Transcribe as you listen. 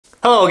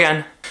Hello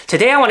again.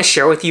 Today I want to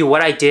share with you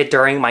what I did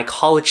during my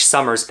college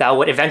summers that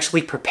would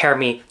eventually prepare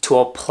me to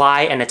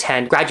apply and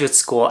attend graduate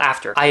school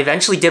after. I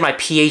eventually did my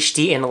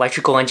PhD in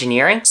electrical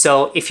engineering,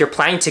 so if you're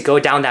planning to go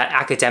down that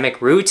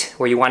academic route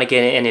where you want to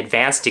get an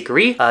advanced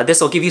degree,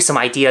 this will give you some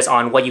ideas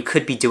on what you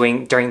could be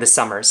doing during the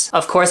summers.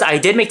 Of course, I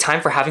did make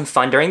time for having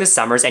fun during the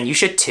summers, and you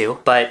should too,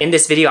 but in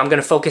this video I'm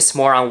going to focus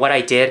more on what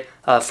I did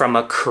from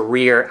a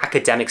career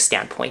academic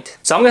standpoint.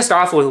 So I'm going to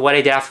start off with what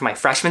I did after my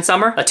freshman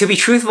summer. To be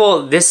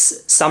truthful,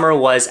 this summer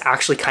was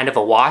actually kind of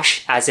a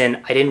wash, as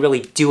in I didn't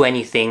really do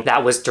anything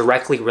that was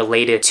directly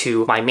related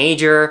to my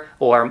major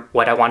or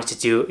what I wanted to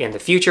do in the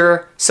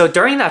future. So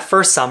during that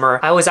first summer,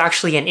 I was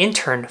actually an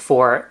intern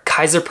for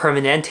Kaiser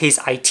Permanente's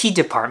IT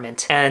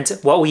department. And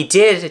what we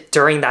did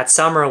during that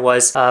summer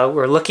was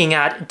we're looking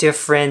at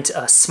different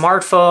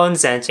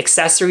smartphones and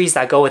accessories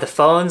that go with the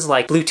phones,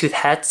 like Bluetooth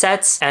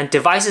headsets and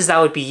devices that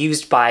would be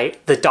used by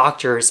the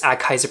doctors at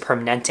Kaiser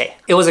Permanente.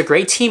 It was a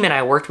great team and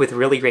I worked with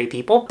really great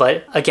people,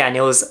 but again,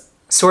 it was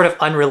sort of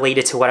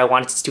unrelated to what I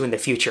wanted to do in the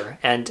future,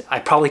 and I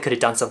probably could have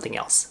done something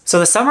else. So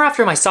the summer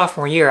after my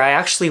sophomore year, I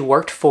actually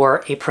worked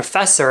for a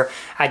professor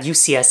at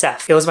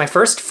UCSF. It was my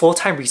first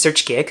full-time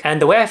research gig,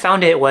 and the way I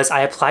found it was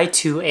I applied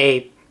to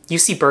a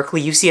UC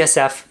Berkeley,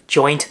 UCSF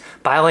joint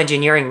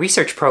bioengineering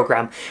research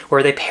program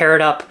where they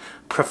paired up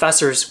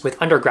professors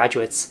with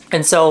undergraduates.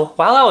 And so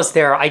while I was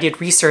there, I did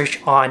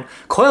research on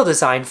coil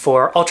design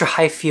for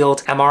ultra-high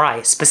field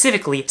MRI,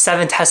 specifically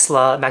 7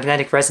 Tesla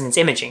magnetic resonance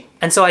imaging.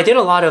 And so I did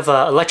a lot of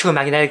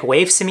electromagnetic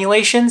wave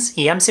simulations,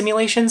 EM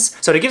simulations.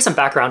 So to give some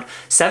background,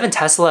 7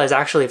 Tesla is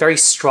actually a very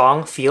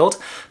strong field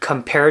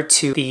compared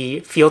to the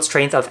field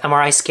strength of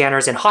MRI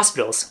scanners in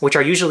hospitals, which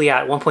are usually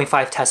at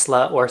 1.5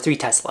 Tesla or 3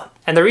 Tesla.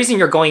 And the reason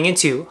you're going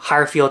into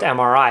higher field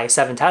MRI,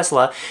 7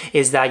 Tesla,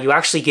 is that you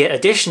actually get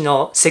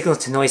additional signal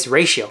to noise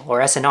ratio, or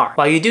SNR.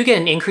 While you do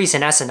get an increase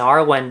in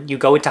SNR when you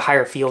go into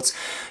higher fields,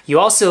 you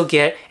also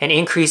get an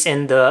increase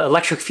in the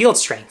electric field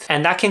strength,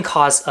 and that can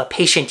cause a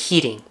patient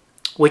heating,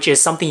 which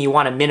is something you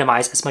want to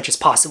minimize as much as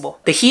possible.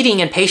 The heating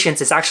in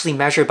patients is actually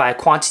measured by a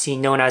quantity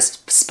known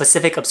as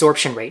specific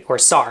absorption rate, or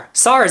SAR.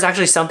 SAR is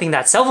actually something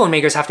that cell phone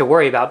makers have to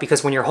worry about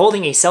because when you're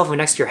holding a cell phone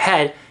next to your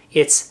head,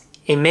 it's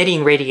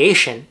emitting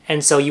radiation,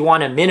 and so you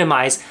want to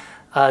minimize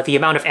the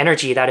amount of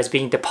energy that is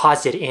being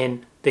deposited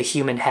in the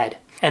human head.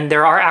 And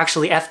there are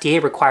actually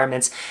FDA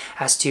requirements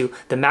as to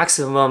the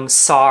maximum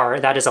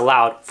SAR that is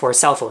allowed for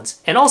cell phones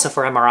and also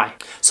for MRI.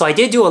 So I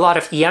did do a lot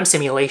of EM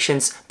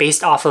simulations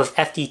based off of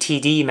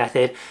FDTD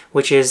method,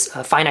 which is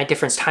a finite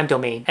difference time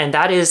domain. And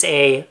that is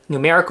a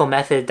numerical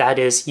method that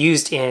is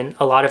used in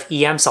a lot of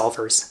EM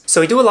solvers. So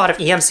we do a lot of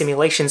EM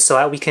simulations so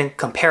that we can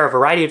compare a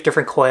variety of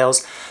different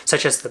coils,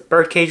 such as the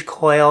birdcage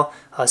coil,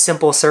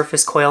 simple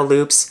surface coil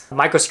loops,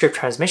 microstrip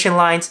transmission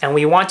lines, and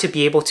we want to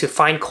be able to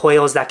find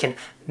coils that can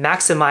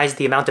maximize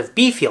the amount of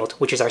B field,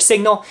 which is our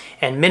signal,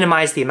 and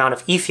minimize the amount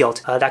of E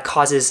field that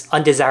causes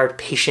undesired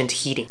patient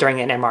heating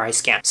during an MRI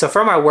scan. So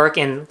from our work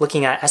in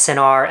looking at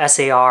SNR,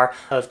 SAR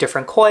of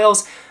different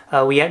coils,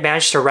 we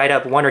managed to write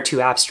up 1 or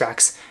 2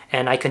 abstracts,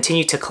 and I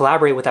continued to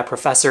collaborate with that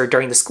professor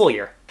during the school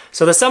year.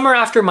 So the summer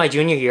after my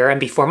junior year and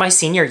before my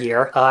senior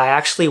year, I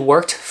actually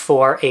worked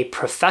for a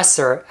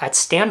professor at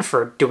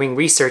Stanford doing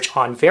research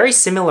on very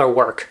similar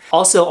work,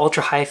 also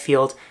ultra-high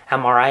field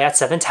MRI at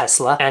 7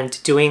 Tesla,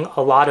 and doing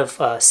a lot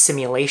of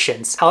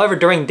simulations. However,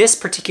 during this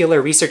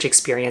particular research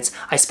experience,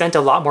 I spent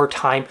a lot more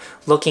time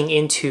looking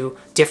into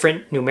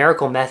different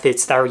numerical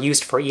methods that are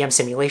used for EM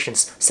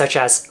simulations, such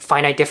as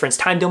finite difference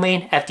time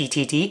domain,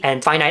 FDTD,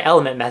 and finite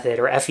element method,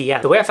 or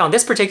FEM. The way I found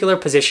this particular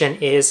position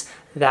is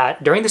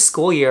that during the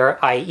school year,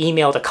 I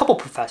emailed a couple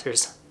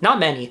professors, not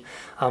many,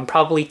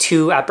 probably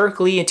 2 at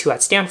Berkeley and 2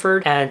 at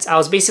Stanford, and I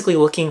was basically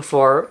looking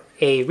for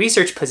a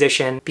research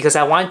position because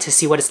I wanted to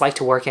see what it's like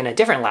to work in a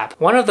different lab.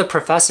 One of the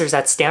professors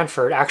at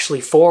Stanford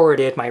actually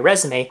forwarded my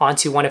resume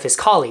onto one of his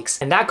colleagues,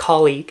 and that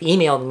colleague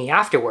emailed me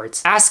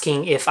afterwards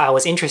asking if I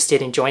was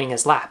interested in joining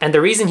his lab. And the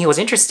reason he was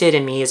interested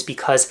in me is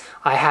because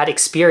I had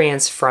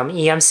experience from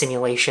EM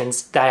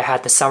simulations that I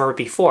had the summer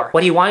before.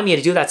 What he wanted me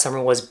to do that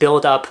summer was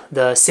build up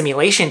the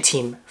simulation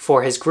team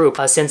for his group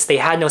since they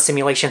had no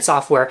simulation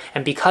software,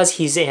 and because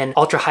he's in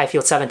ultra-high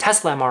field 7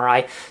 Tesla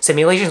MRI,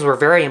 simulations were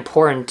very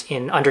important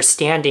in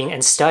understanding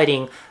and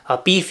studying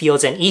B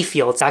fields and E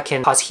fields that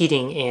can cause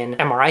heating in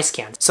MRI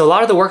scans. So a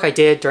lot of the work I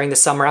did during the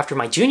summer after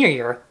my junior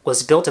year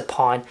was built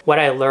upon what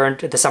I learned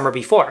the summer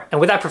before. And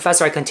with that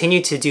professor, I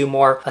continued to do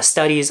more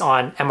studies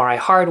on MRI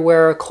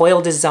hardware,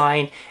 coil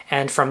design,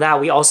 and from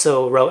that we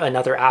also wrote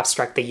another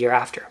abstract the year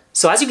after.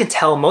 So as you can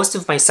tell, most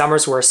of my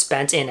summers were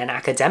spent in an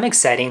academic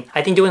setting.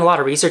 I think doing a lot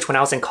of research when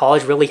I was in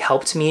college really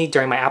helped me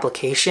during my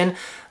application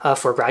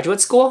for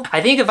graduate school.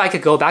 I think if I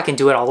could go back and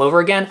do it all over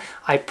again,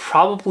 I'd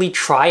probably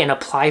try and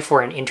apply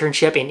for an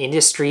internship in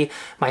industry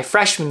my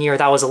freshman year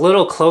that was a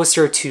little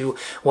closer to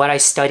what I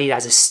studied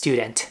as a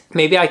student.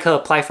 Maybe I could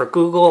apply for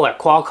Google or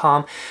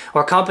Qualcomm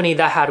or a company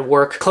that had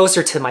work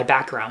closer to my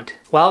background.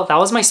 Well, that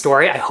was my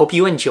story. I hope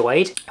you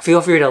enjoyed.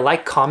 Feel free to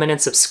like, comment, and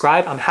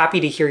subscribe. I'm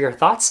happy to hear your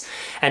thoughts.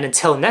 And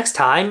until next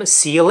time,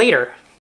 see you later.